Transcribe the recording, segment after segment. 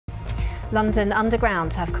London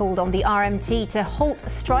Underground have called on the RMT to halt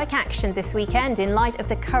strike action this weekend in light of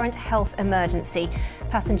the current health emergency.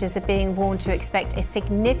 Passengers are being warned to expect a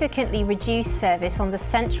significantly reduced service on the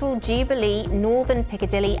Central, Jubilee, Northern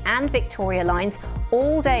Piccadilly and Victoria lines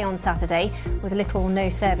all day on Saturday, with little or no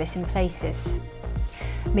service in places.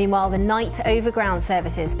 Meanwhile, the night Overground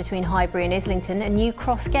services between Highbury and Islington and New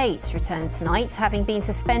Cross Gate return tonight, having been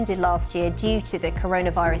suspended last year due to the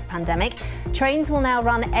coronavirus pandemic. Trains will now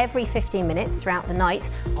run every 15 minutes throughout the night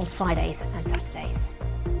on Fridays and Saturdays.